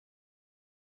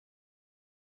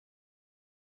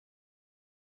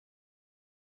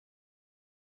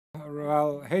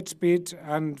Well, hate speech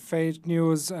and fake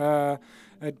news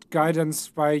guidance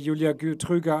by Julia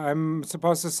Trüger. I'm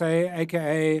supposed to say,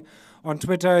 aka on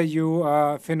Twitter, you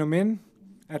Phänomen,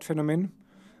 at Phänomen.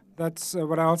 That's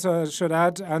what I also should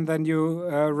add. And then you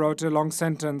wrote a long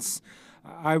sentence.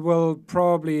 I will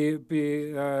probably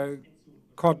be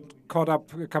caught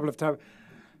up a couple of times.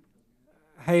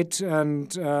 Hate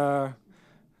and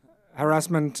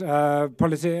harassment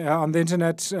on the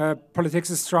internet. Politics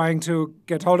is trying to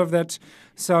get hold of that.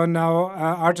 So now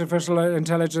artificial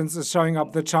intelligence is showing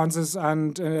up the chances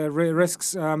and risks.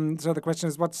 So the question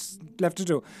is, what's left to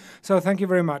do? So thank you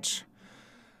very much.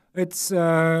 It's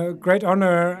a great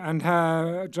honor and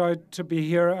joy to be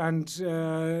here and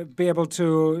be able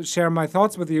to share my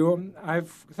thoughts with you.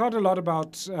 I've thought a lot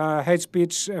about hate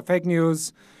speech, fake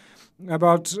news,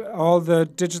 about all the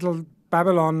digital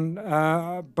Babylon,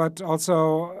 but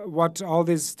also what all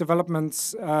these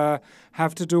developments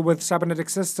have to do with cybernetic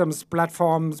systems,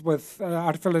 platforms, with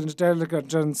artificial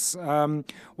intelligence,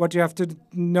 what you have to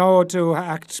know to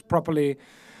act properly.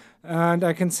 And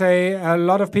I can say a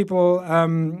lot of people,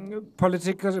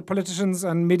 politicians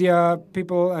and media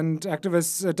people and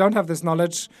activists don't have this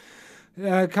knowledge.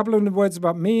 A couple of words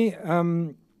about me.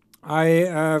 I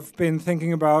have been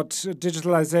thinking about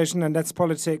digitalization and that's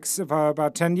politics for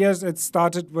about 10 years. It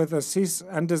started with a cease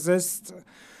and desist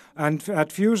and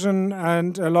at Fusion,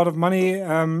 and a lot of money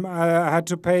I had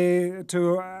to pay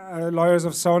to lawyers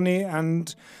of Sony,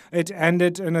 and it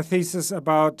ended in a thesis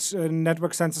about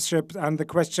network censorship and the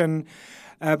question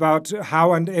about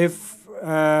how and if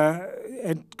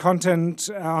content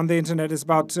on the internet is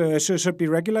about should be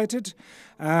regulated.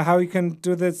 How you can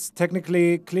do this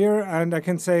technically clear, and I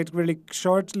can say it really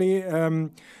shortly.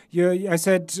 I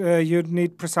said you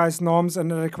need precise norms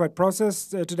and an adequate process.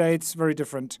 Today it's very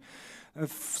different.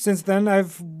 Since then,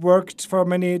 I've worked for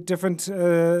many different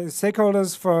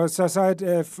stakeholders, for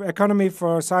society, for economy,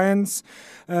 for science,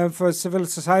 for civil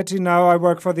society. Now I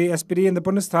work for the SPD in the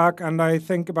Bundestag, and I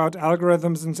think about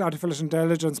algorithms and artificial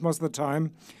intelligence most of the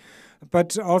time.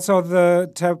 But also the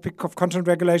topic of content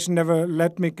regulation never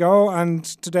let me go, and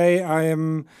today I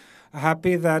am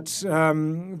happy that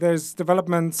there's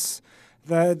developments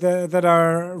that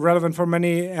are relevant for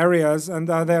many areas, and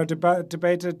they are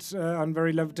debated on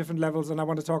very different levels, and I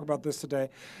want to talk about this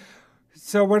today.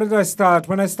 So where did I start?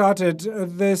 When I started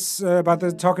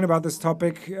talking about this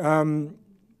topic,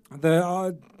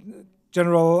 the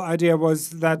general idea was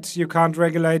that you can't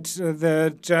regulate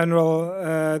the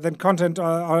content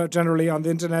generally on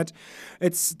the internet.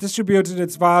 It's distributed,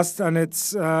 it's vast, and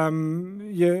there's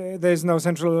no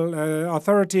central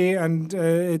authority, and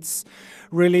it's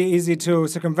really easy to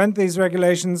circumvent these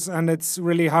regulations, and it's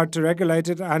really hard to regulate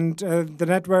it. And the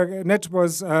net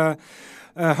was a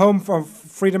home for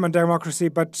freedom and democracy,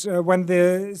 but when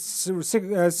the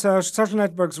social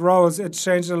networks rose, it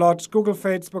changed a lot. Google,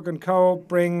 Facebook, and co.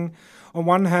 bring, on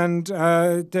one hand,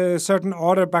 the certain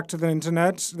order back to the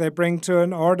internet. They bring to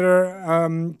an order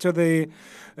to the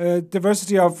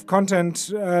diversity of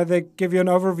content. They give you an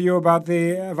overview about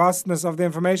the vastness of the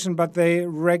information, but they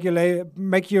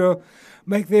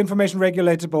make the information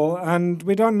regulatable. And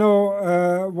we don't know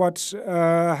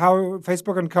how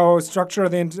Facebook and co. structure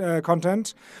the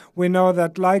content. We know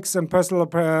that likes and personal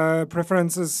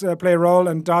preferences play a role,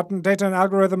 and data and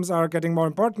algorithms are getting more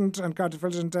important, and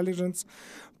artificial intelligence.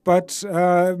 But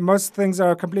most things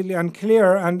are completely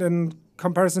unclear, and in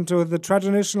comparison to the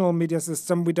traditional media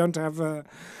system, we don't have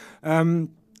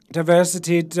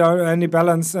diversity, any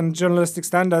balance, and journalistic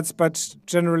standards, but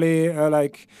generally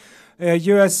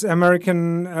U.S.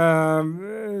 American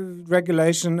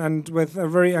regulation, and with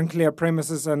very unclear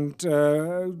premises and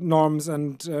norms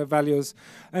and values.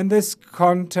 And this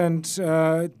content,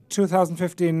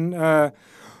 2015,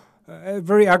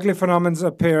 very ugly phenomena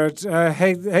appeared.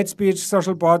 Hate speech,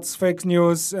 social bots, fake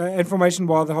news, information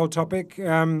war, the whole topic.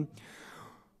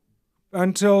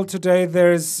 Until today,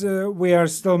 we are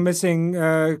still missing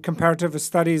comparative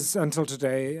studies until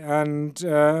today and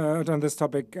on this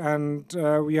topic. And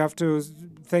we have to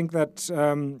think that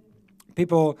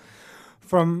people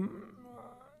from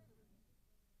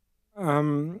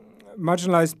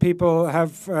marginalized people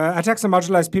attacks on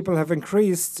marginalized people have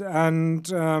increased, and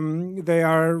they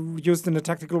are used in a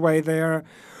tactical way. They are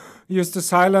used to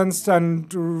silence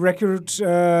and recruit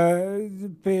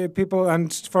people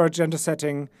and for a gender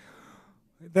setting.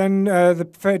 Then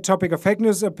the topic of fake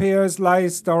news appears,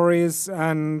 lies, stories,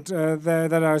 and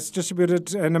that are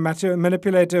distributed in a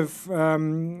manipulative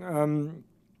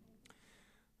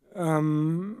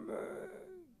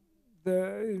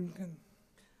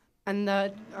And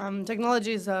the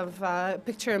technologies of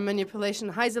picture manipulation.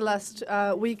 Heise last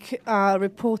week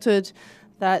reported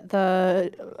that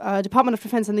the Department of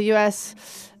Defense in the US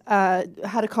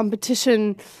had a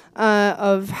competition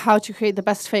of how to create the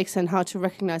best fakes and how to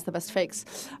recognize the best fakes.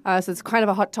 So it's kind of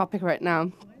a hot topic right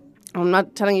now. I'm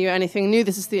not telling you anything new.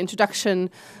 This is the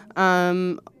introduction.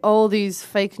 All these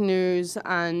fake news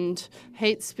and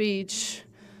hate speech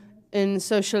in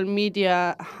social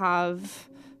media have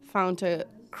found a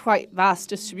quite vast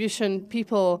distribution.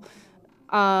 People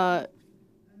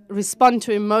respond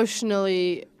to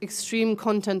emotionally extreme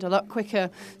content a lot quicker.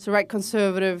 So right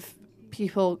conservative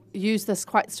people use this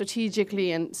quite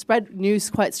strategically and spread news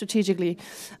quite strategically.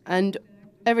 And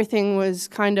everything was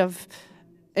kind of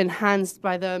enhanced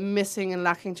by the missing and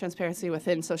lacking transparency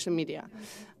within social media.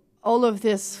 All of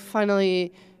this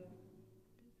finally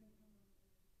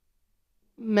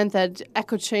meant that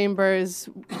echo chambers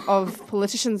of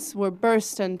politicians were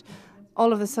burst, and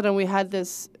all of a sudden we had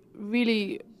this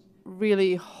really,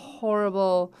 really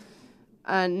horrible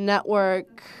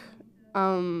network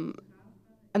and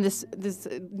this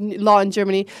law in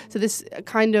Germany. So this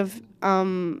kind of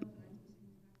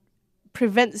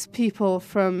prevents people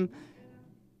from,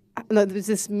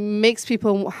 this makes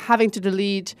people having to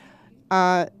delete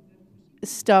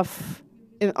stuff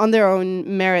on their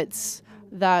own merits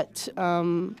that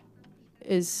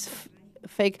is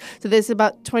fake. So there's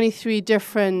about 23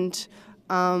 different,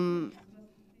 there's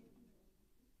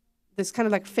kind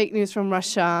of like fake news from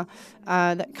Russia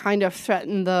that kind of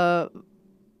threaten the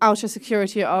outer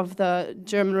security of the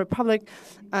German Republic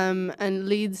and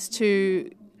leads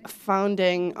to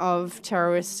founding of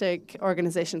terroristic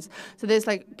organizations. So there's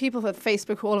like people at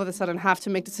Facebook who all of a sudden have to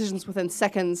make decisions within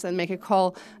seconds and make a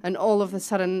call, and all of a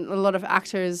sudden a lot of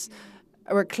actors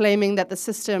were claiming that the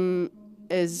system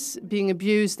is being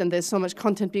abused and there's so much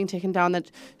content being taken down that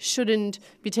shouldn't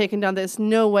be taken down. There's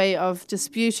no way of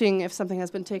disputing if something has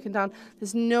been taken down.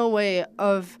 There's no way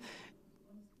of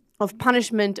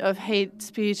punishment of hate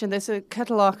speech, and there's a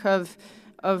catalogue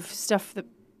of stuff that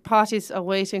parties are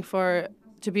waiting for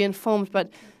to be informed,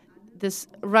 but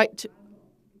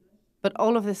but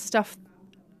all of this stuff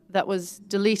that was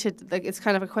deleted, like, it's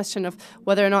kind of a question of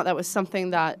whether or not that was something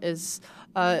that is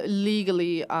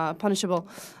legally punishable.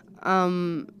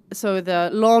 So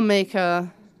the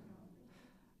lawmaker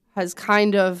has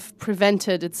kind of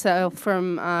prevented itself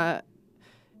from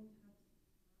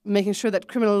making sure that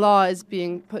criminal law is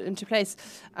being put into place.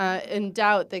 In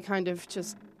doubt, they kind of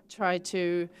just try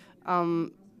to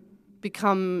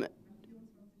become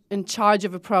in charge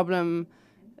of a problem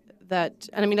that,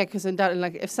 and I mean, like, because in doubt,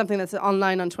 like, if something that's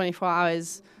online on 24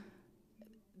 hours,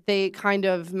 they kind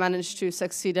of manage to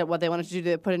succeed at what they wanted to do.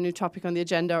 They put a new topic on the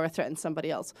agenda or threaten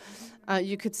somebody else.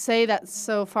 You could say that's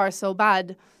so far so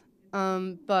bad,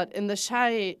 but in the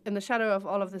shadow of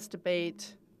all of this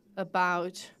debate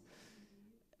about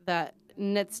that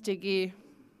Netzdigi,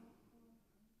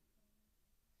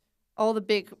 all the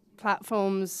big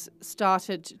platforms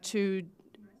started to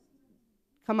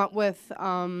come up with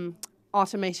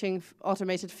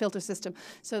automated filter system.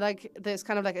 So like there's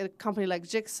kind of like a company like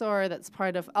Jigsaw that's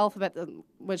part of Alphabet,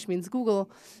 which means Google.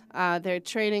 They're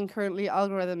training currently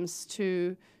algorithms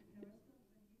to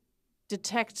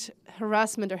detect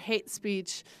harassment or hate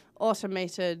speech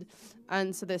automated.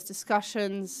 And so there's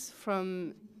discussions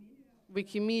from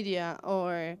Wikimedia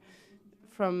or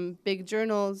from big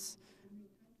journals.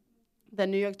 The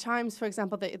New York Times, for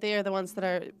example, they are the ones that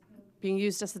are being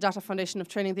used as the data foundation of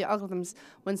training the algorithms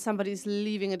when somebody's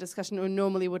leaving a discussion or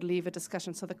normally would leave a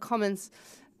discussion. So the comments,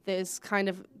 they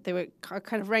were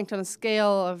kind of ranked on a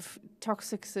scale of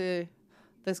toxic.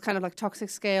 There's kind of like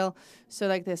toxic scale. So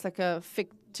like there's like a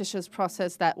fictitious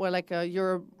process that where like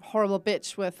you're a horrible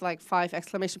bitch with like 5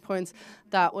 exclamation points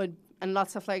that would, and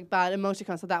lots of like bad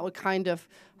emoticons, so that would kind of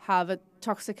have a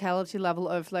toxicality level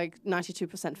of like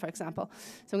 92%, for example.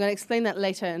 So I'm going to explain that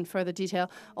later in further detail.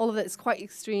 All of that is quite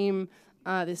extreme.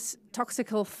 These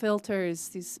toxical filters,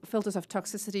 these filters of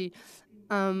toxicity,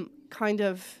 kind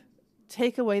of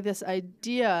take away this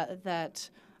idea that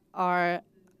are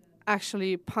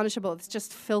actually punishable. It's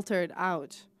just filtered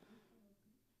out.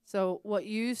 So what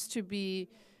used to be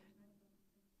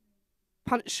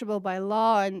punishable by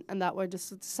law and that were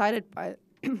just decided by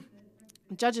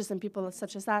judges and people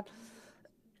such as that.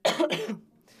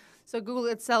 So Google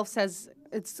itself says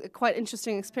it's a quite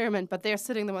interesting experiment, but they're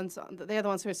the ones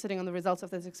who are sitting on the results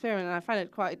of this experiment, and I find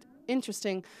it quite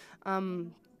interesting.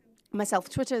 Myself,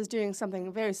 Twitter is doing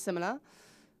something very similar,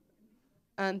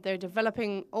 and they're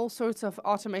developing all sorts of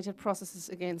automated processes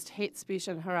against hate speech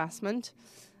and harassment.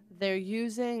 They're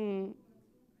using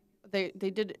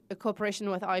They did a cooperation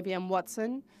with IBM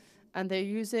Watson, and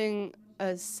they're using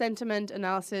a sentiment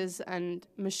analysis and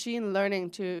machine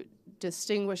learning to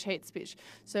distinguish hate speech.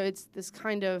 So it's this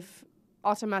kind of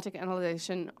automatic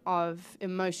analyzation of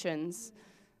emotions.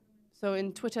 So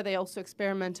in Twitter, they also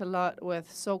experiment a lot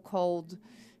with so-called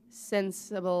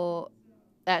sensitive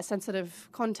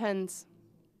contents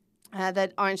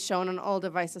that aren't shown on all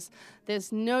devices.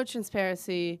 There's no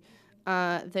transparency.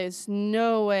 There's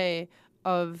no way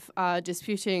of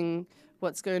disputing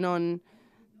what's going on.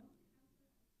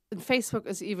 And Facebook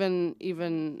is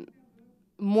even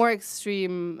more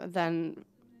extreme than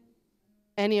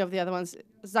any of the other ones.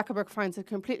 Zuckerberg finds it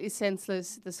completely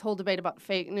senseless, this whole debate about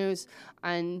fake news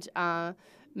and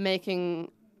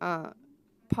making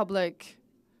public.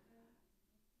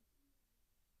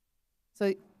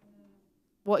 So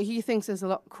what he thinks is a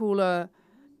lot cooler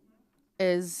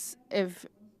is if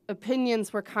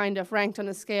opinions were kind of ranked on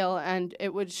a scale and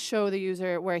it would show the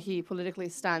user where he politically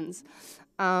stands.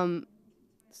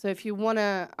 So if you want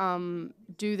to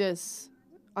do this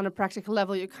on a practical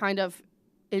level, you kind of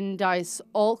indice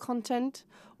all content,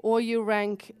 or you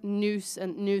rank news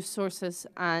and news sources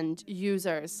and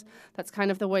users. That's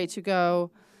kind of the way to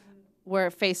go where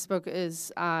Facebook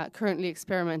is currently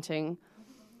experimenting.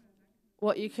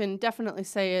 What you can definitely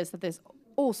say is that there's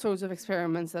all sorts of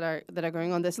experiments that are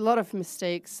going on. There's a lot of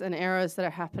mistakes and errors that are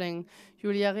happening.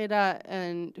 Julia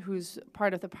Reda, who's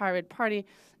part of the Pirate Party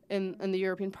in the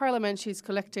European Parliament, she's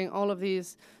collecting all of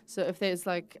these. So if there's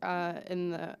like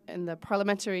in the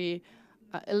parliamentary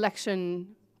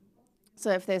election,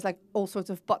 so if there's like all sorts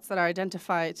of bots that are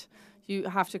identified, you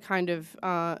have to kind of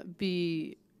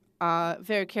be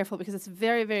very careful, because it's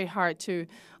very, very hard to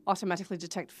automatically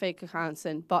detect fake accounts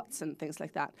and bots and things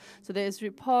like that. So there's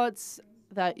reports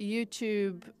that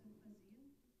YouTube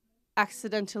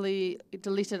accidentally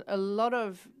deleted a lot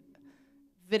of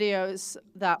videos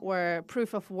that were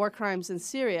proof of war crimes in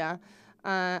Syria,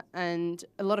 and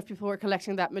a lot of people were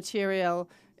collecting that material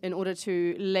in order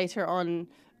to later on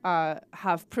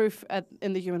have proof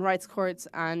in the human rights courts,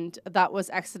 and that was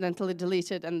accidentally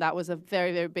deleted, and that was a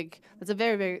very, very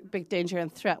big danger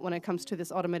and threat when it comes to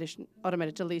this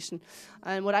automated deletion.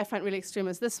 And what I find really extreme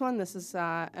is this one. This is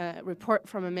a report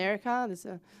from America. There's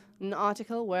an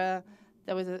article where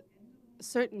there was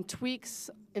certain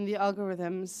tweaks in the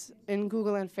algorithms in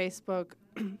Google and Facebook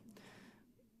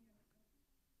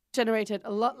generated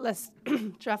a lot less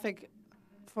traffic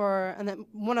and then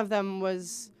one of them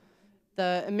was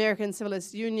the American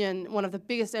Civilist Union, one of the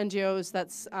biggest NGOs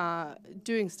that's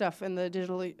doing stuff in the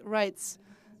digital rights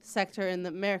sector in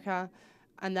America,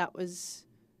 and that was,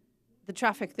 the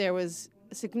traffic there was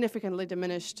significantly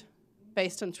diminished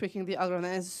based on tweaking the algorithm.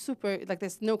 And it's super, like,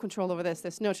 there's no control over this,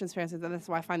 there's no transparency, and that's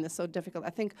why I find this so difficult. I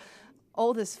think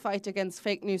all this fight against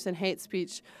fake news and hate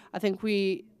speech, I think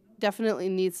we definitely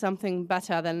need something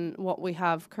better than what we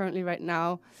have currently right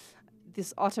now.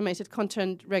 This automated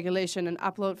content regulation and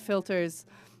upload filters,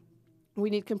 we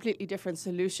need completely different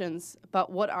solutions. But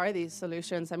what are these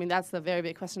solutions? I mean, that's the very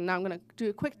big question. Now I'm going to do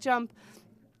a quick jump.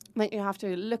 Like, you have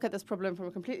to look at this problem from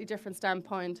a completely different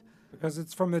standpoint. Because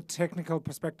it's from a technical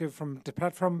perspective, from the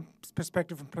platform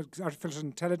perspective, from artificial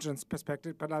intelligence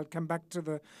perspective, but I'll come back to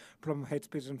the problem of hate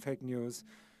speech and fake news.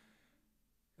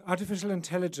 Artificial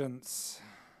intelligence.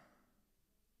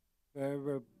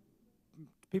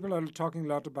 People are talking a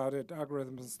lot about it,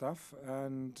 algorithms and stuff,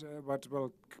 and what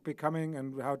will be coming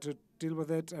and how to deal with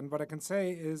it. And what I can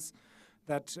say is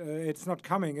that it's not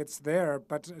coming, it's there,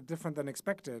 but different than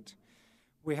expected.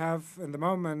 We have, at the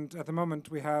moment,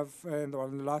 we have, in the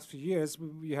last few years,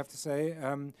 you have to say,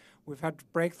 we've had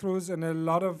breakthroughs in a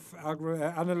lot of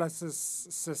analysis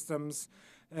systems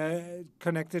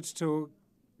connected to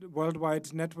worldwide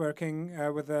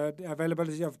networking with the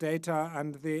availability of data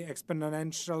and the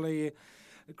exponentially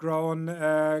grown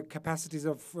capacities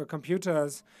of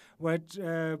computers, what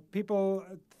people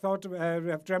thought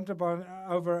have dreamt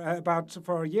about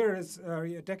for years,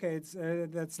 decades.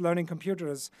 That's learning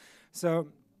computers. So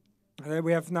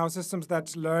we have now systems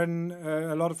that learn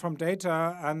a lot from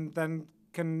data and then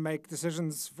can make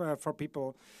decisions for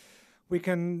people. We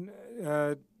can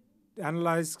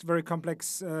analyze very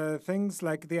complex things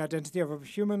like the identity of a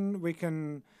human. We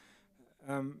can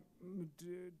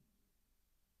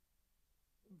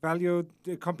value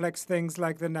complex things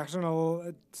like the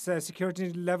national security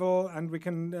level, and we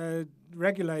can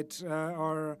regulate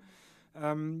or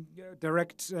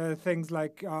direct things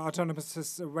like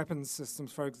autonomous weapons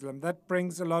systems, for example. That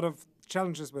brings a lot of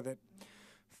challenges with it.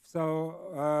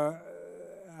 So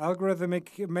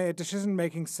algorithmic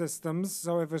decision-making systems,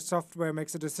 so if a software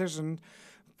makes a decision,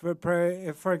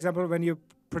 for example, when you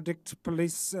predict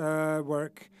police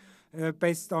work,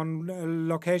 based on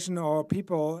location or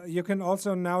people. You can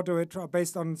also now do it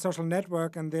based on social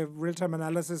network and the real-time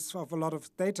analysis of a lot of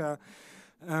data.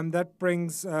 That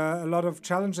brings a lot of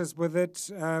challenges with it,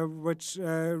 which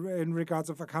in regards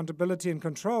of accountability and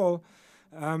control.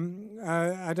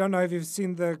 I don't know if you've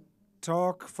seen the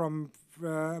talk from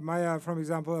Maya, for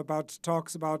example, about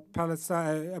talks about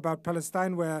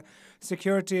Palestine, where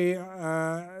security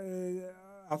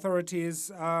authorities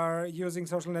are using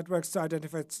social networks to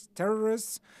identify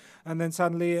terrorists, and then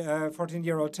suddenly a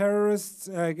 14-year-old terrorist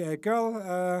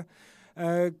girl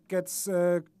gets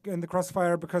in the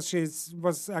crossfire because she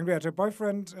was angry at her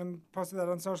boyfriend and posted that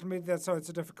on social media. So it's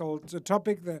a difficult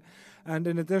topic. And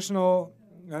in additional,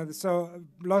 so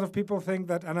a lot of people think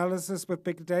that analysis with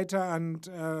big data and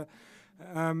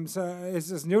so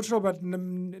is neutral, but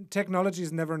technology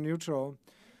is never neutral.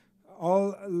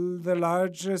 All the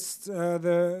largest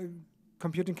the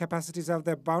computing capacities have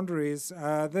their boundaries.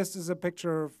 This is a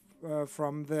picture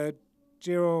from the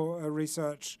geo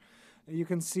research. You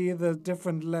can see the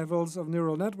different levels of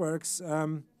neural networks,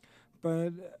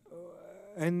 but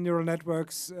in neural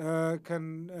networks,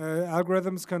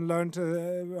 algorithms can learn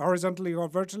to horizontally or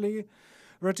vertically,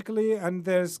 and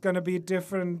there's going to be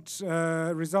different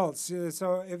results.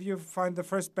 So if you find the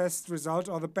first best result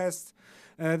or the best,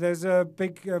 there's a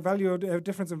big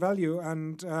difference in value,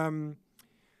 and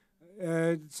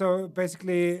so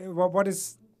basically, what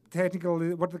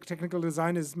the technical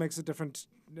design is makes a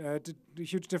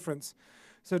huge difference.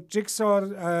 So Jigsaw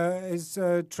is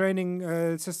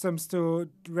training systems to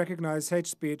recognize hate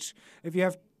speech. If you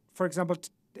have, for example,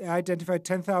 identified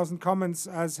 10,000 comments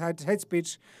as hate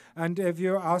speech, and if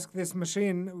you ask this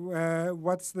machine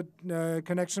what's the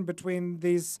connection between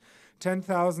these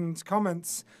 10,000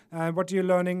 comments, what are you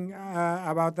learning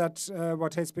about that,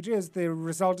 what hate speech is, the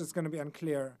result is going to be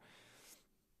unclear.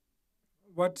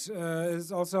 What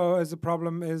is also a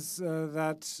problem is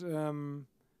that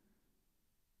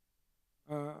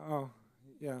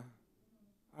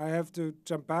I have to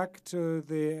jump back to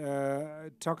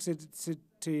the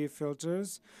toxicity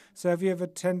filters. So if you have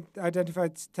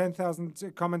identified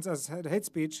 10,000 comments as hate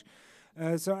speech,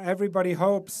 so everybody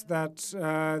hopes that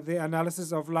the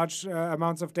analysis of large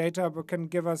amounts of data can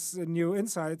give us new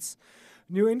insights.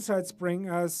 New insights bring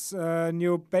us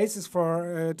new basis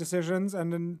for decisions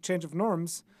and a change of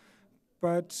norms.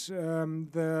 But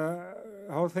the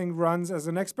whole thing runs as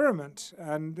an experiment,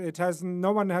 and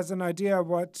no one has an idea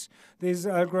what these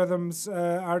algorithms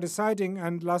are deciding.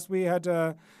 And last we had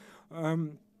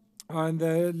on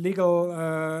the legal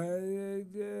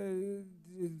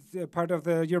part of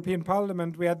the European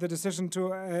Parliament, we had the decision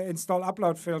to install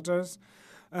upload filters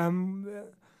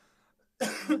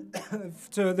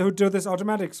to do this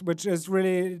automatics, which is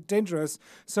really dangerous.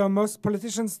 So most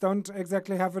politicians don't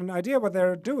exactly have an idea what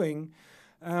they're doing.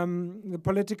 The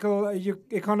political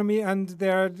economy and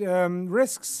their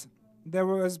risks. There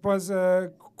was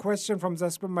a question from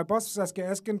my boss, Saskia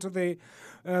Esken, to the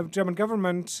German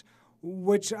government,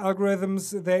 which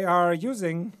algorithms they are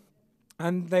using.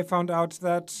 And they found out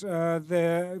that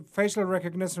the facial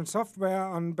recognition software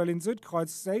on Berlin-Südkreuz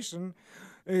station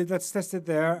that's tested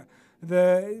there,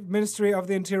 the Ministry of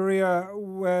the Interior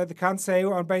they can't say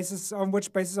on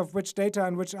which basis of which data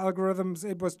and which algorithms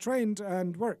it was trained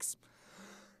and works.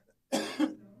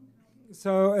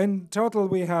 So in total,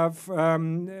 we have,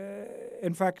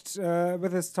 in fact,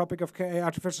 with this topic of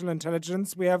artificial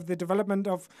intelligence, we have the development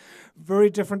of very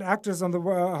different actors on the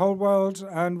whole world,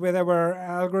 and where there were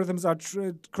algorithms are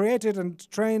created and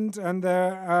trained, and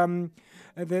the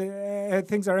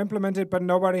things are implemented, but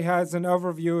nobody has an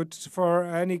overview for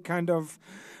any kind of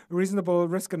reasonable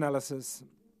risk analysis.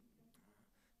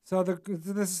 So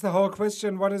this is the whole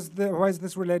question. Why is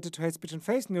this related to hate speech and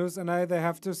fake news? And they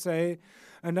have to say,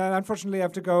 and unfortunately I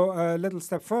have to go a little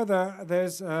step further.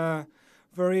 There's a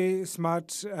very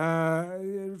smart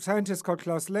scientist called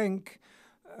Klaus Lenk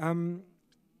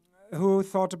who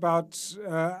thought about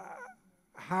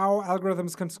how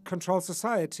algorithms can control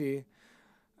society,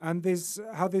 and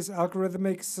how these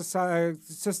algorithmic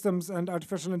systems and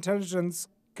artificial intelligence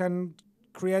can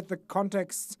create the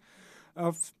context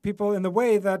of people in the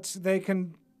way that they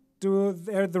can do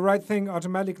the right thing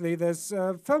automatically. There's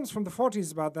films from the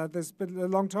 40s about that. There's been a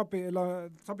long topic. The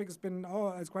topic has been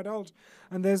it's quite old,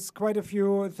 and there's quite a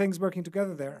few things working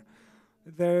together there.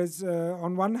 There's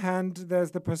on one hand,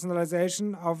 there's the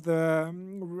personalization of the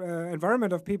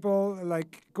environment of people,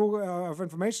 like Google of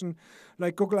information,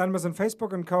 like Google, Amazon,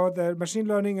 Facebook, and co. They're machine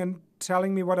learning and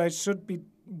telling me what I should be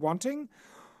wanting.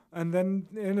 And then,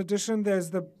 in addition, there's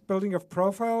the building of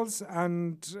profiles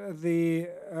and the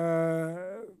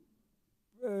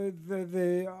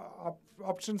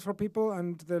options for people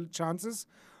and the chances.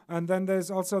 And then there's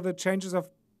also the changes of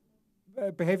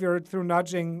behavior through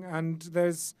nudging, and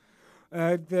there's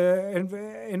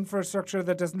the infrastructure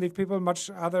that doesn't leave people much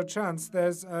other chance.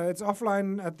 There's it's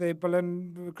offline at the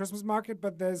Berlin Christmas market,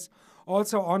 but there's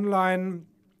also online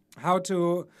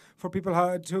for people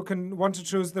who can want to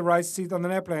choose the right seat on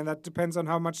an airplane. That depends on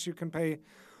how much you can pay.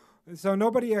 So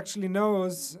nobody actually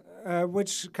knows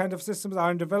which kind of systems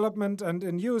are in development and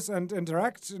in use and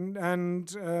interact,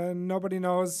 and nobody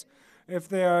knows if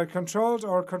they are controlled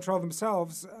or control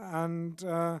themselves. And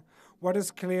what is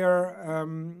clear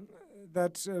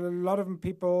that a lot of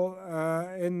people,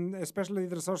 in especially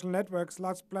the social networks,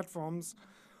 large platforms,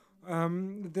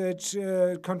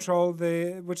 that control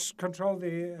the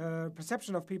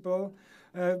perception of people,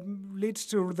 leads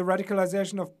to the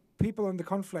radicalization of people and the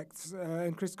conflicts,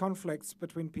 increased conflicts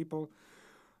between people.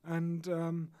 And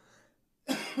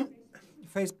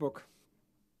Facebook.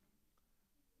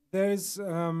 There's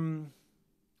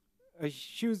a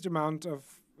huge amount of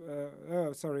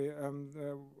oh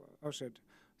shit.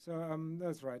 So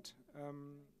that's right. I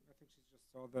think she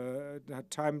just saw the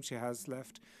time she has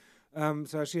left.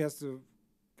 So she has to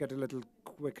get a little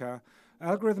quicker.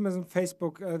 Algorithms and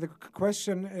Facebook. The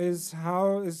question is,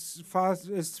 how is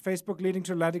Facebook leading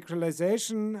to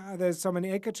radicalization? There's so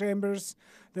many echo chambers.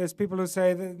 There's people who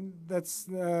say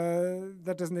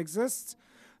that doesn't exist.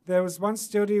 There was one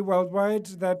study worldwide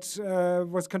that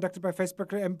was conducted by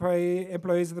Facebook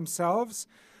employees themselves.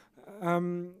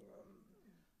 And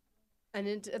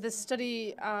the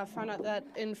study found out that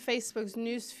in Facebook's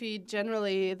newsfeed,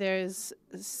 generally, there's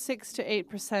 6 to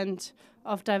 8%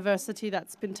 of diversity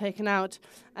that's been taken out.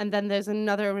 And then there's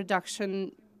another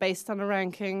reduction based on a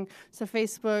ranking. So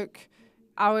Facebook,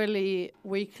 hourly,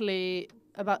 weekly,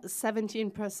 about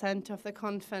 17% of the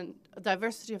content,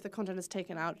 diversity of the content is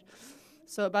taken out.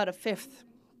 So about a fifth,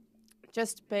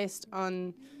 just based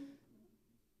on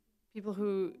people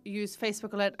who use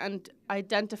Facebook a lot and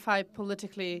identify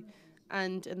politically,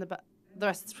 and in the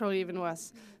rest is probably even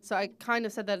worse. So I kind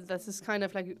of said that this is kind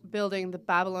of like building the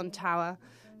Babylon Tower.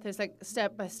 There's like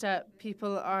step by step,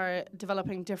 people are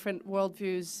developing different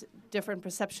worldviews, different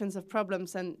perceptions of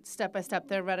problems, and step by step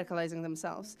they're radicalizing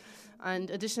themselves.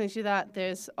 And additionally to that,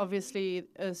 there's obviously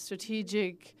a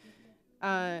strategic,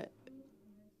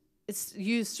 it's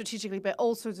used strategically by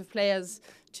all sorts of players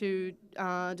to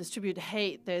distribute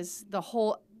hate. There's the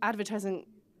whole advertising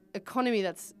economy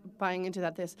that's buying into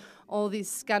that. There's all these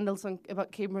scandals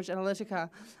about Cambridge Analytica,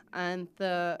 and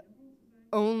the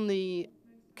only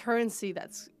currency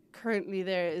that's currently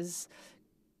there is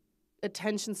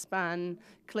attention span,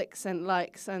 clicks and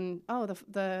likes, and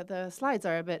the slides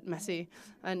are a bit messy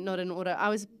and not in order. I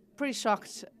was pretty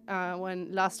shocked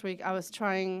when last week I was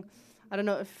trying, I don't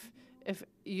know if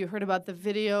you heard about the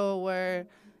video where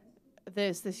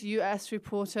there's this US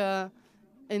reporter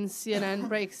in CNN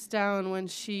breaks down when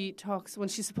she's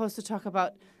supposed to talk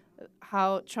about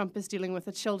how Trump is dealing with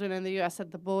the children in the US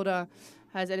at the border.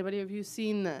 Has anybody of you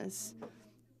seen this?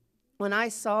 When I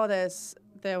saw this,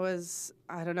 there was,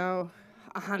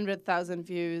 100,000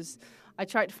 views. I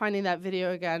tried finding that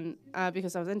video again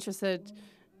because I was interested.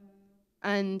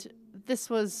 And this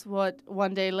was what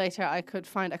one day later I could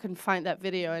find. I couldn't find that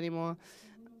video anymore.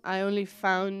 I only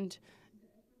found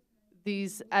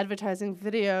these advertising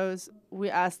videos. We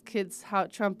asked kids how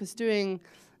Trump is doing,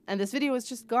 and this video was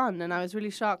just gone, and I was really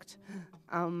shocked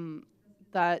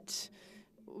that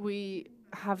we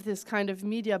have this kind of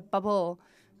media bubble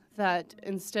that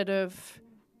instead of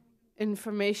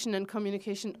information and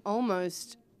communication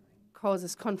almost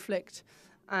causes conflict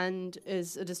and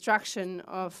is a distraction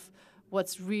of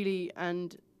what's really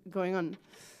and going on.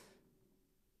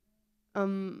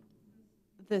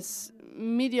 This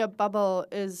media bubble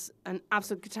is an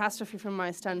absolute catastrophe from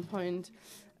my standpoint.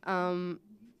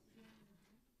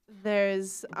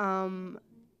 There's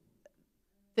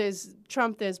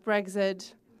Trump, there's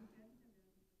Brexit.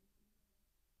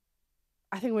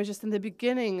 I think we're just in the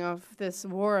beginning of this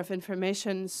war of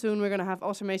information. Soon we're going to have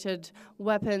automated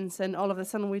weapons, and all of a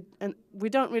sudden we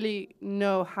don't really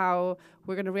know how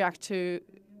we're going to react to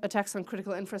attacks on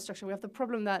critical infrastructure. We have the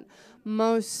problem that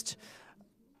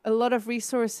a lot of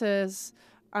resources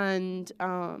and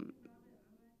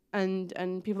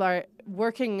people are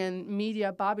working in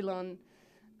media Babylon,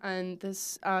 and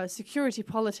this security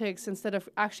politics, instead of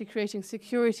actually creating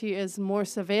security, is more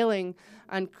surveilling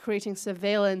and creating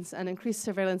surveillance and increased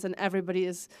surveillance, and everybody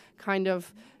is kind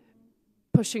of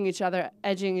pushing each other,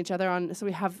 edging each other on. So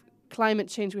we have climate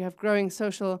change, we have growing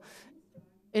social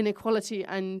inequality,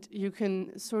 and you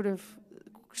can sort of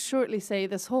shortly say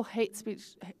this whole hate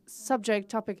speech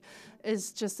topic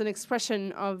is just an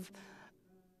expression of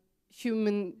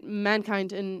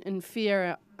mankind in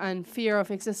fear and fear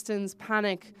of existence,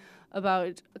 panic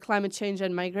about climate change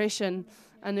and migration.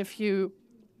 And if you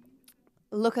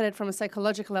look at it from a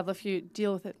psychological level, if you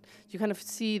deal with it, you kind of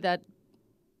see that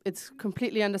it's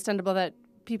completely understandable that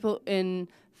people in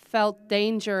felt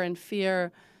danger and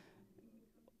fear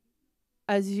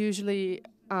as usually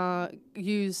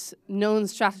use known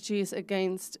strategies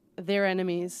against their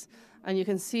enemies. And you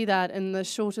can see that in the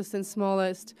shortest and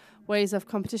smallest ways of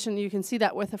competition. You can see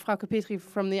that with Frauke Petry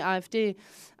from the AfD,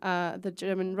 the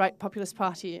German right populist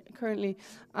party currently.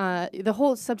 The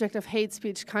whole subject of hate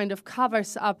speech kind of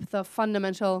covers up the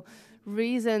fundamental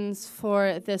reasons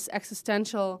for this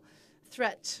existential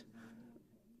threat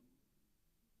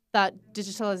that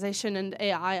digitalization and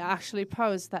AI actually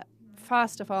pose. That,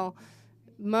 first of all,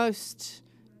 most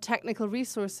technical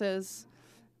resources,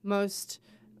 most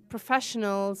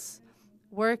professionals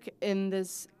work in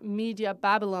this media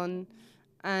Babylon,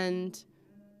 and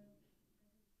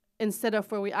instead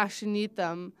of where we actually need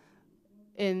them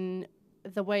in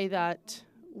the way that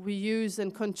we use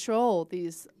and control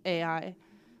these AI.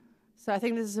 So I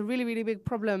think this is a really, really big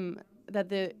problem, that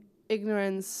the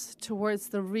ignorance towards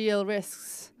the real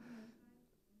risks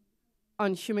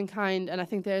on humankind, and I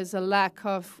think there's a lack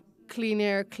of clean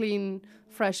air, clean,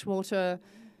 fresh water,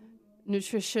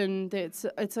 nutrition,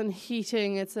 it's on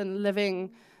heating, it's on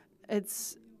living,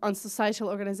 it's on societal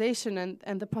organization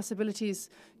and the possibilities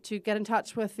to get in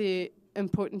touch with the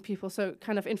important people, so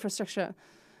kind of infrastructure.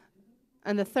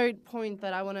 And the third point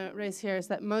that I want to raise here is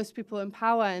that most people in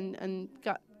power and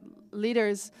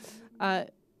leaders,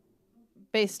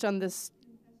 based on this,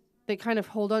 they kind of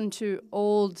hold on to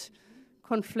old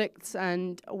conflicts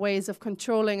and ways of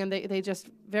controlling, and they just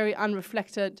very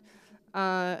unreflected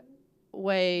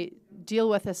way deal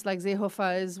with this. Like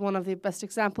Seehofer is one of the best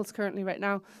examples currently right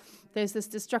now. There's this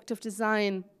destructive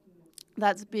design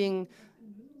that's being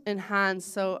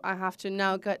enhanced, so I have to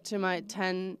now get to my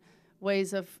 10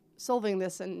 ways of solving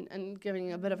this and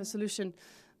giving a bit of a solution.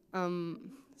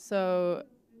 So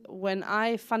when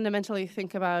I fundamentally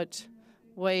think about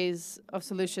ways of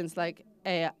solutions like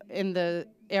AI, in the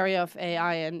area of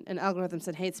AI and algorithms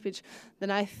and hate speech,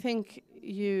 then I think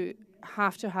you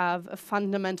have to have a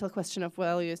fundamental question of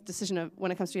values, decision of when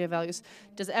it comes to your values.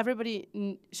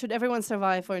 Should everyone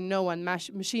survive or no one?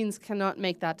 Machines cannot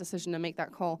make that decision and make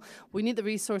that call. We need the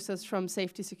resources from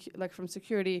from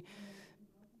security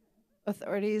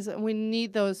authorities, and we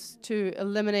need those to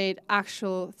eliminate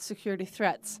actual security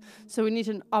threats. So we need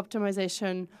an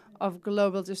optimization of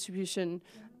global distribution,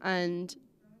 and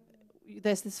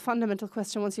there's this fundamental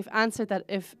question. Once you've answered that,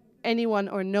 if anyone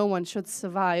or no one should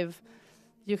survive,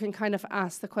 you can kind of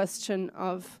ask the question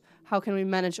of how can we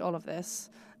manage all of this?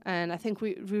 And I think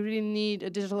we really need a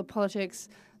digital politics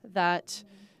that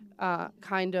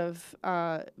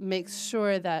makes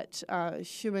sure that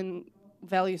human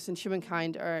values and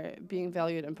humankind are being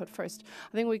valued and put first.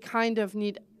 I think we kind of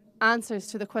need answers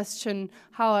to the question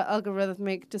how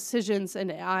algorithmic decisions in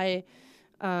AI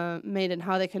made and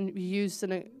how they can be used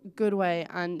in a good way,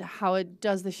 and how it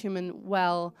does the human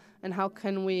well, and how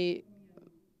can we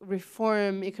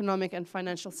reform economic and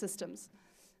financial systems.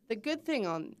 The good thing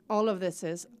on all of this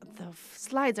is the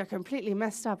slides are completely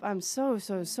messed up. I'm so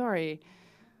sorry.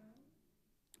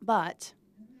 But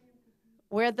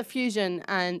we're at the Fusion,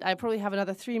 and I probably have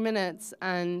another 3 minutes,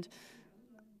 and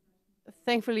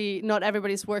thankfully not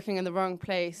everybody's working in the wrong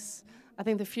place. I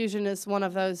think the Fusion is one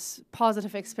of those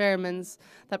positive experiments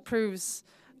that proves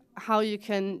how you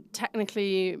can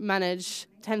technically manage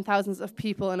 10,000s of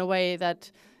people in a way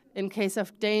that in case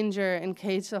of danger, in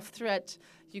case of threat,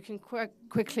 you can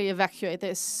quickly evacuate.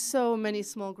 There's so many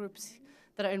small groups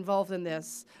that are involved in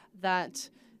this that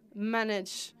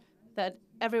manage that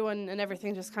everyone and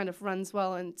everything just kind of runs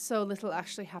well, and so little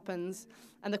actually happens.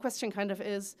 And the question kind of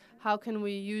is, how can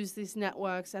we use these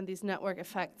networks and these network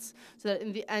effects so that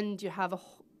in the end you have a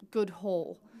good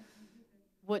whole,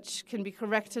 which can be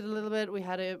corrected a little bit. We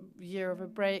had a year of a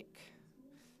break.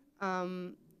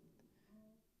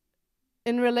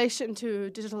 In relation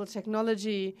to digital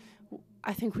technology,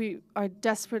 I think we are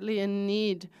desperately in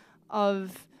need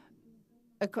of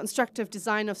a constructive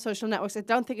design of social networks. I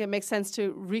don't think it makes sense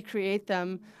to recreate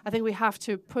them. I think we have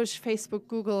to push Facebook,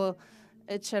 Google,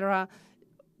 etc.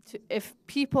 If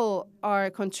people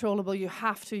are controllable, you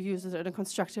have to use it in a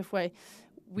constructive way.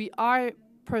 We are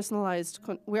personalized,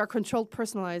 we are controlled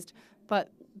personalized, but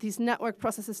these network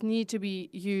processes need to be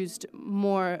used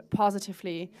more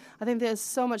positively. I think there's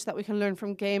so much that we can learn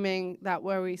from gaming, that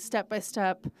where we step by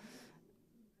step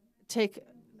take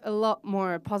a lot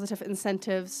more positive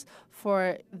incentives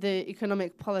for the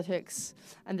economic politics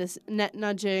and this net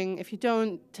nudging. If you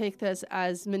don't take this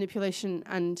as manipulation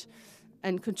and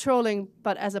controlling,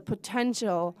 but as a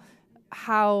potential,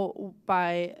 how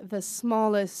by the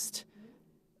smallest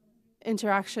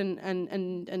interaction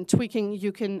and tweaking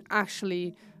you can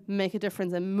actually make a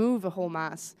difference and move a whole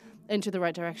mass into the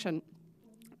right direction.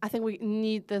 I think we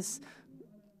need this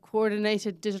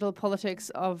coordinated digital politics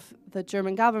of the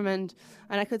German government,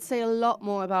 and I could say a lot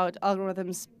more about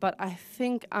algorithms, but I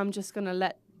think I'm just going to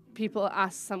let people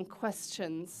ask some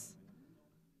questions.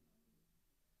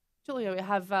 Julia, we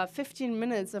have 15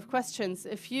 minutes of questions.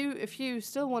 If you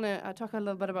still want to talk a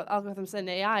little bit about algorithms and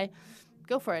AI,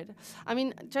 go for it. I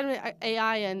mean, generally,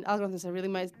 AI and algorithms are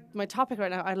really my topic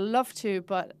right now. I'd love to,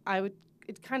 but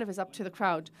it kind of is up to the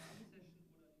crowd.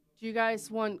 Do you guys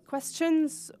want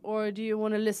questions, or do you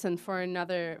want to listen for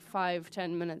another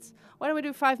 5-10 minutes? Why don't we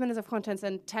do 5 minutes of content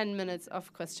and 10 minutes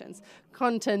of questions?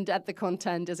 Content at the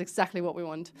content is exactly what we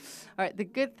want. All right, the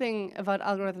good thing about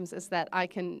algorithms is that I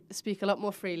can speak a lot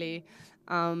more freely.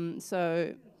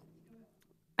 So,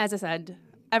 as I said,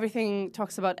 everything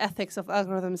talks about ethics of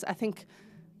algorithms. I think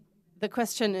the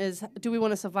question is, do we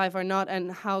want to survive or not,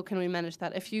 and how can we manage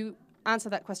that? If you answer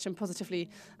that question positively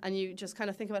and you just kind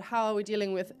of think about how are we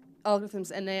dealing with algorithms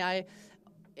and AI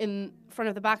in front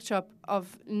of the backdrop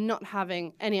of not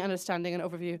having any understanding and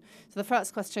overview. So the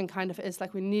first question kind of is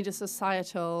like, we need a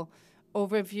societal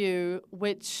overview,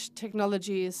 which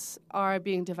technologies are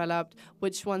being developed,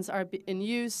 which ones are in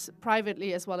use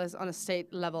privately as well as on a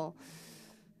state level.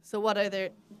 So what are their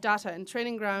data and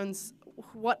training grounds?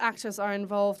 What actors are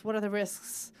involved? What are the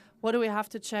risks? What do we have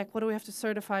to check? What do we have to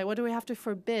certify? What do we have to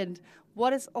forbid?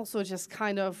 What is also just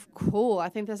kind of cool? I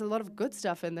think there's a lot of good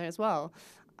stuff in there as well.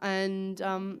 And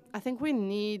I think we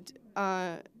need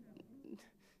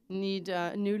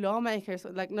new lawmakers,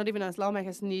 like not even as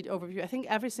lawmakers need overview. I think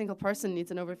every single person needs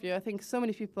an overview. I think so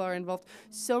many people are involved.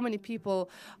 So many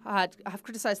people have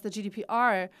criticized the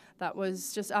GDPR that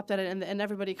was just updated, and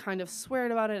everybody kind of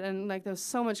sweared about it, and like there's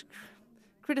so much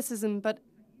criticism. But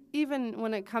even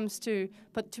when it comes to,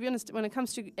 but to be honest, when it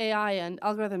comes to AI and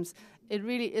algorithms, it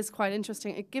really is quite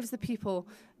interesting. It gives the people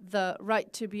the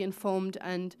right to be informed,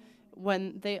 and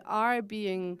when they are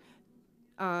being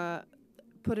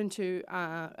put into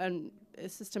a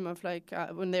system of like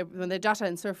when their data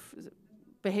and surf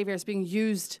behavior is being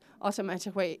used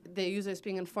automatically, the user is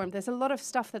being informed. There's a lot of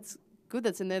stuff that's good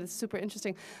that's in there that's super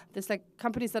interesting. There's like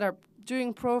companies that are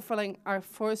doing profiling are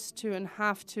forced to and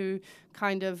have to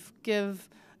kind of give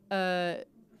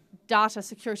data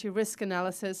security risk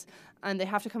analysis, and they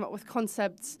have to come up with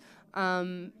concepts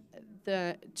to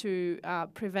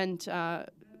prevent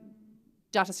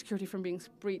data security from being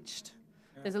breached.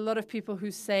 Yeah. There's a lot of people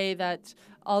who say that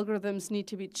algorithms need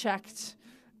to be checked,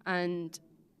 and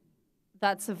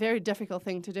that's a very difficult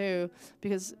thing to do,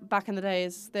 because back in the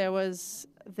days there was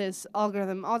this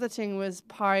algorithm auditing was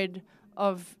part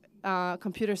of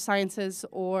computer sciences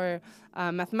or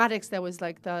mathematics. There was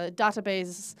like the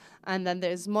database, and then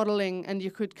there's modeling, and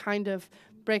you could kind of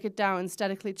break it down and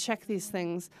statically check these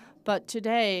things. But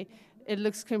today it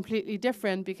looks completely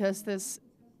different, because this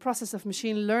process of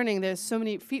machine learning, there's so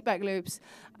many feedback loops,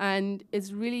 and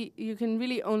it's really, you can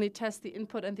really only test the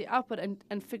input and the output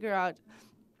and figure out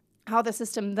how the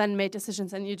system then made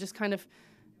decisions, and you just kind of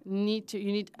need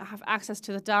to have access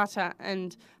to the data,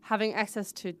 and having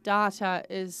access to data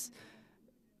is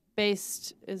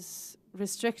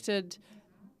restricted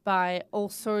by all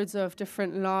sorts of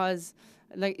different laws.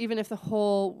 Like, even if the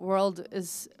whole world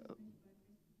is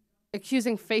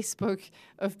accusing Facebook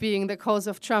of being the cause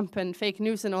of Trump and fake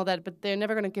news and all that, but they're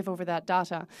never going to give over that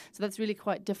data. So that's really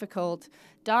quite difficult.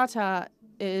 Data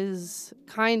is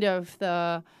kind of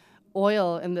the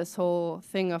oil in this whole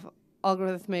thing of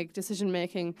algorithmic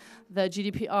decision-making. The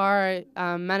GDPR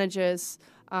manages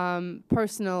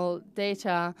personal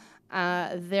data,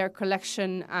 their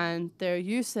collection and their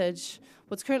usage.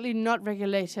 What's currently not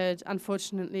regulated,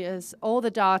 unfortunately, is all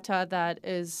the data that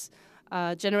is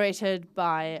generated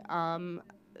by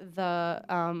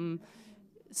the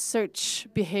search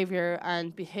behavior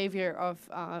and behavior of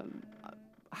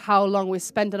how long we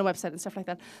spend on a website and stuff like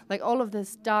that. Like, all of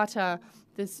this data,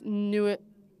 this new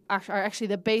are actually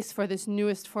the base for this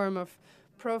newest form of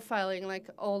profiling. Like,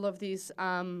 all of these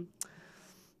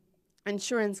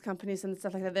insurance companies and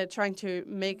stuff like that, they're trying to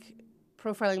make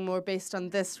profiling more based on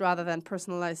this rather than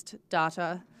personalized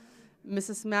data.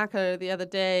 Mrs. Merkel the other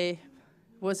day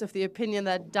was of the opinion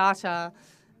that data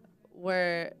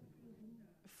were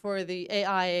for the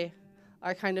AI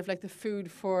are kind of like the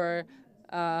food for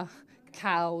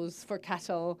cows for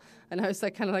cattle, and I was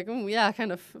like, kind of like, oh yeah,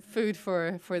 kind of food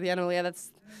for the animal. Yeah,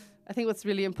 I think what's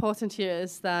really important here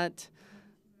is that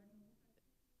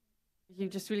you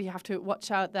just really have to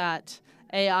watch out that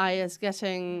AI is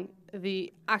getting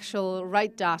the actual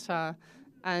right data,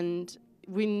 and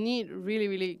we need really,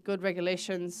 really good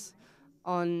regulations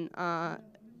on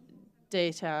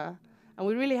data. And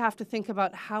we really have to think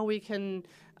about how we can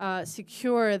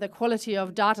secure the quality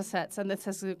of data sets, and this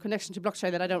has a connection to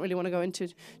blockchain that I don't really want to go into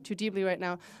too deeply right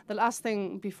now. The last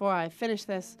thing before I finish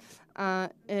this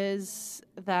is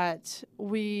that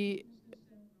we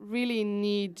really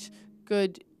need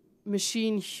good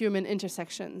machine-human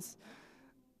intersections.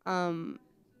 There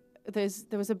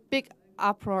was a big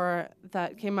uproar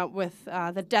that came up with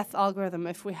the death algorithm.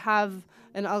 If we have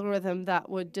an algorithm that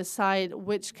would decide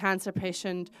which cancer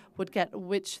patient would get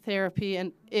which therapy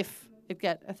and if it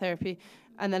get a therapy,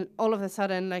 and then all of a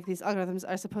sudden, like, these algorithms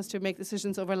are supposed to make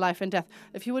decisions over life and death.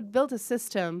 If you would build a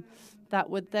system that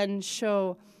would then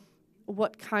show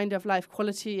what kind of life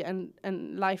quality and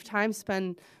lifetime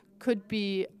span could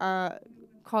be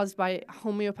caused by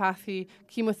homeopathy,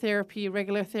 chemotherapy,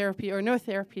 regular therapy, or no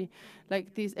therapy,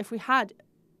 like these, if we had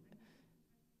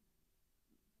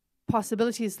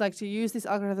possibilities like to use these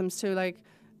algorithms to like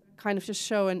kind of just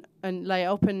show and lay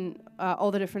open all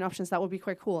the different options, that would be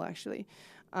quite cool, actually.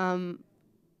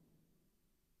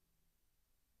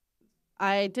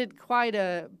 I did quite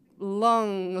a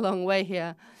long way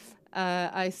here.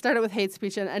 I started with hate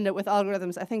speech and ended with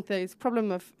algorithms. I think the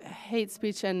problem of hate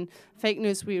speech and fake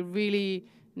news, we really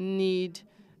need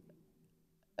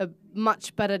a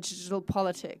much better digital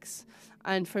politics.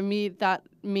 And for me, that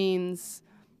means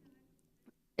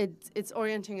it's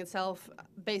orienting itself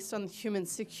based on human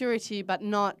security, but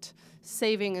not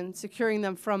saving and securing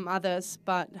them from others,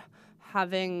 but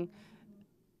having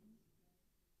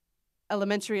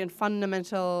elementary and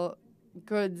fundamental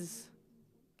goods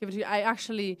given to you. I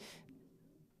actually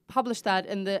published that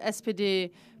in the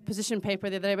SPD position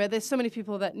paper the other day, but there's so many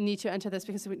people that need to enter this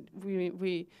because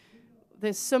we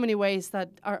there's so many ways that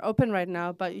are open right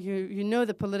now, but you know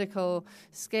the political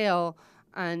scale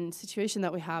and situation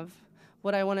that we have.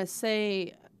 What I want to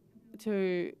say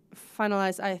to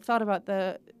finalize, I thought about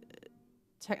the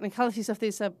technicalities of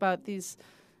this, about these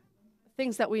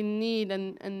things that we need,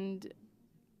 and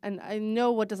I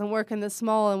know what doesn't work in the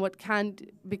small and what can't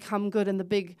become good in the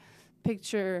big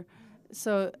picture.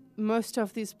 So most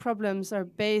of these problems are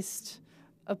based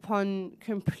upon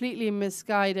completely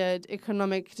misguided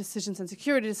economic decisions and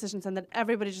security decisions, and that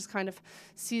everybody just kind of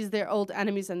sees their old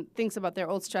enemies and thinks about their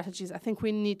old strategies. I think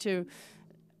we need to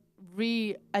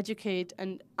re-educate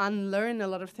and unlearn a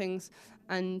lot of things,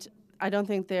 and I don't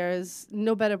think there's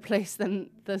no better place than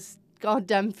this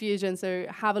goddamn fusion, so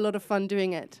have a lot of fun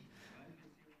doing it.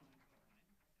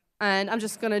 And I'm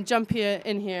just going to jump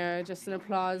in here, just an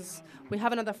applause. We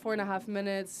have another 4.5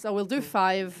 minutes, so we'll do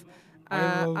 5.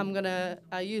 I'm going to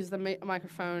use the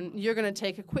microphone. You're going to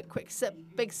take a quick sip,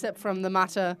 big sip from the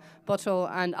Mate bottle,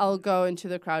 and I'll go into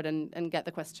the crowd and get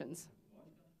the questions.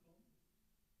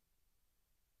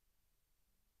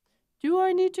 Do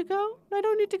I need to go? No, I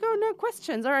don't need to go. No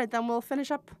questions. All right, then we'll finish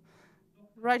up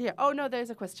right here. Oh, no, there's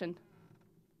a question.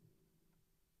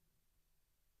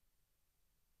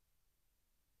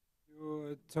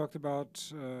 You talked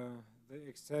about the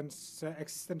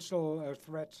existential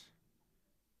threat.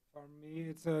 For me,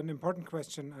 it's an important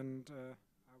question, and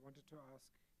I wanted to ask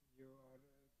you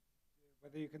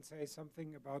whether you can say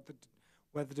something about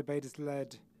where the debate is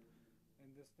led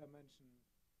in this dimension.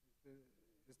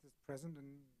 Is this present in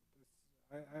this?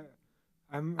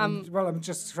 I'm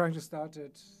just trying to start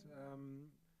it.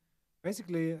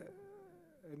 Basically,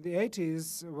 in the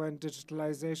 80s, when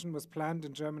digitalization was planned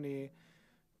in Germany,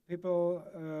 people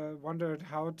wondered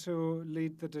how to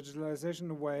lead the digitalization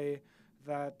in a way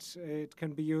that it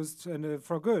can be used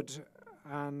for good.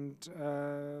 And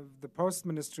the Post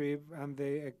Ministry and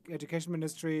the Education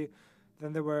Ministry,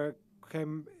 then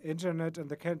came internet, and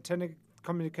the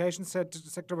telecommunication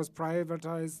sector was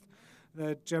privatized.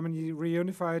 That Germany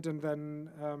reunified, and then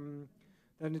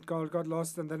it got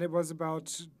lost, and then it was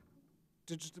about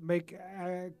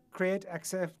create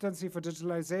acceptance for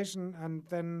digitalization, and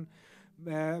then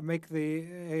make the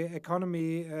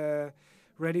economy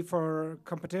ready for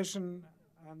competition.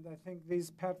 And I think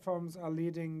these platforms are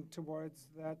leading towards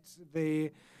that.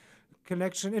 The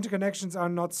interconnections are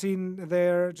not seen;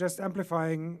 they're just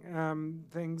amplifying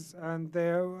things, and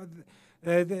they're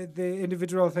the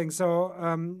individual things. So.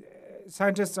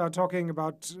 Scientists are talking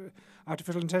about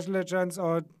artificial intelligence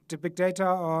or the big data,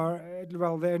 or,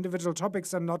 well, the individual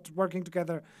topics are not working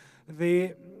together.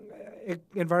 The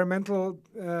environmental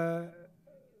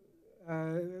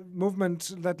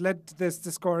movement that led this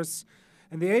discourse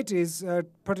in the 80s,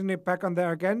 putting it back on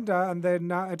their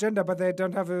agenda, but they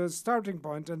don't have a starting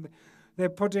point, and they're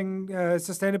putting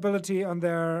sustainability on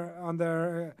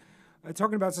their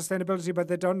talking about sustainability, but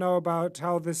they don't know about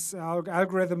how this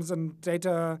algorithms and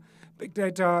big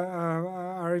data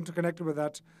are interconnected with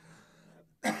that.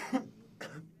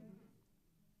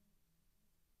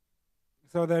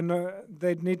 So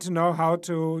they need to know how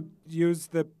to use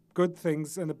the good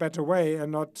things in a better way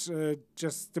and not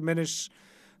just diminish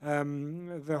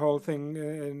the whole thing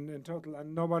in total.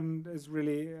 And no one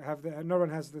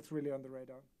has this really on the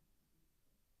radar.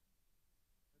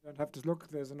 I don't have to look.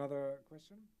 There's another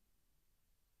question.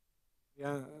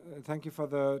 Yeah, thank you for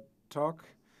the talk.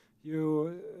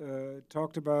 You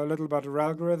talked a little about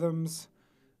algorithms.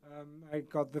 I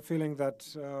got the feeling that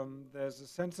there's a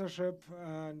censorship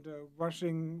and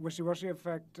wishy-washy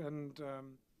effect, and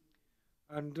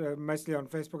mostly on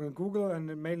Facebook and Google,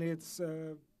 and mainly it's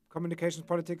communications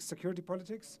politics, security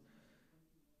politics.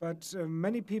 But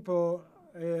many people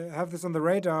have this on the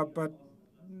radar, but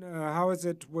how is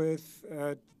it with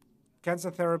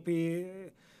cancer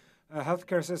therapy,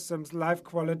 healthcare systems, life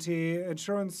quality,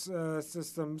 insurance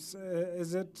systems?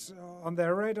 Is it on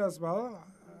their radar as well?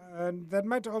 And that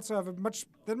might also have a much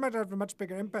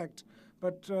bigger impact.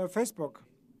 But Facebook,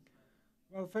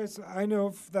 well, I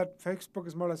know that Facebook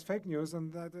is more or less fake news,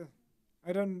 and that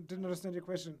I didn't understand your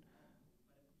question.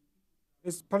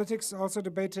 Is politics also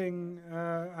debating,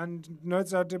 and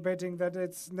nerds are debating that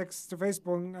it's next to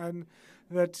Facebook, and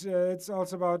that it's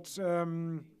also about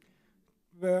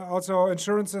also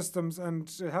insurance systems and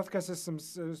healthcare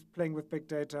systems playing with big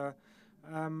data.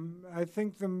 I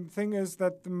think the thing is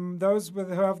that those who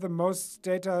have the most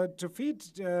data to feed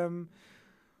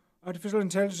artificial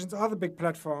intelligence are the big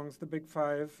platforms, the big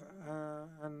five,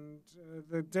 and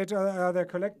the data are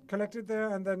collected there,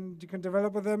 and then you can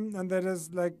develop with them, and that is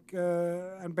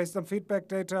and based on feedback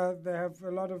data, they have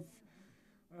a lot of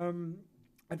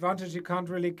advantage you can't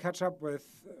really catch up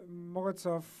with.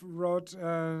 Morozov wrote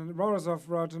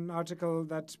an article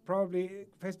that probably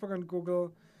Facebook and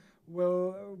Google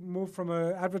will move from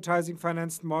an advertising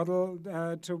financed model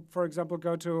to, for example,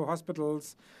 go to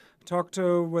hospitals, talk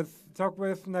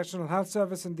with National Health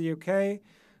Service in the UK.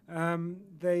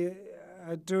 They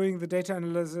are doing the data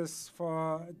analysis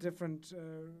for different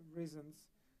reasons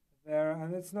there,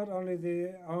 and it's not only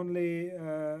the only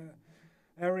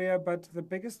area, but the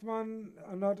biggest one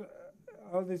are not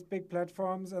all these big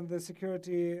platforms and the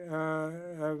security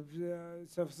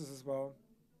services as well,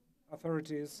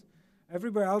 authorities.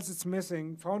 Everywhere else it's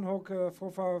missing. Fraunhofer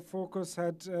Focus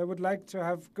would like to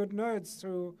have good nerds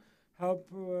to help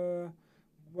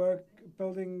work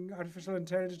building artificial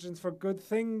intelligence for good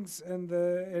things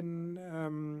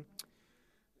in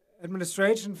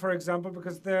administration, for example,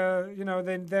 because they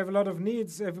have a lot of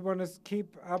needs. Everyone is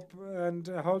keep up and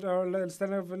hold our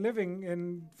standard of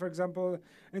living. For example,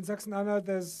 in Sachsen-Anhalt,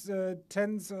 there's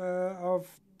tens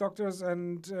of doctors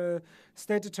and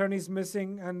state attorneys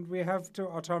missing, and we have to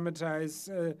automatize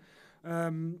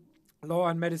law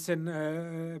and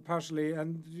medicine partially,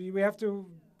 and we have to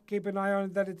keep an eye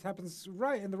on that it happens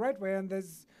in the right way, and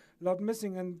there's a lot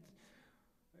missing. And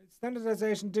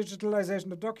standardization,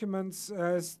 digitalization of documents,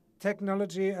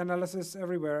 technology analysis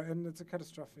everywhere, and it's a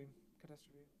catastrophe.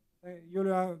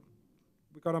 Julia,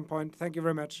 we got on point. Thank you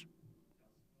very much.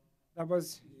 That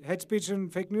was Hate Speech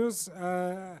and Fake News.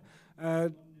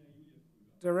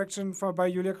 Direction by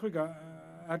Julia Krüger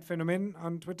at Phänomen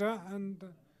on Twitter, and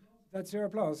that's your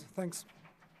applause. Thanks.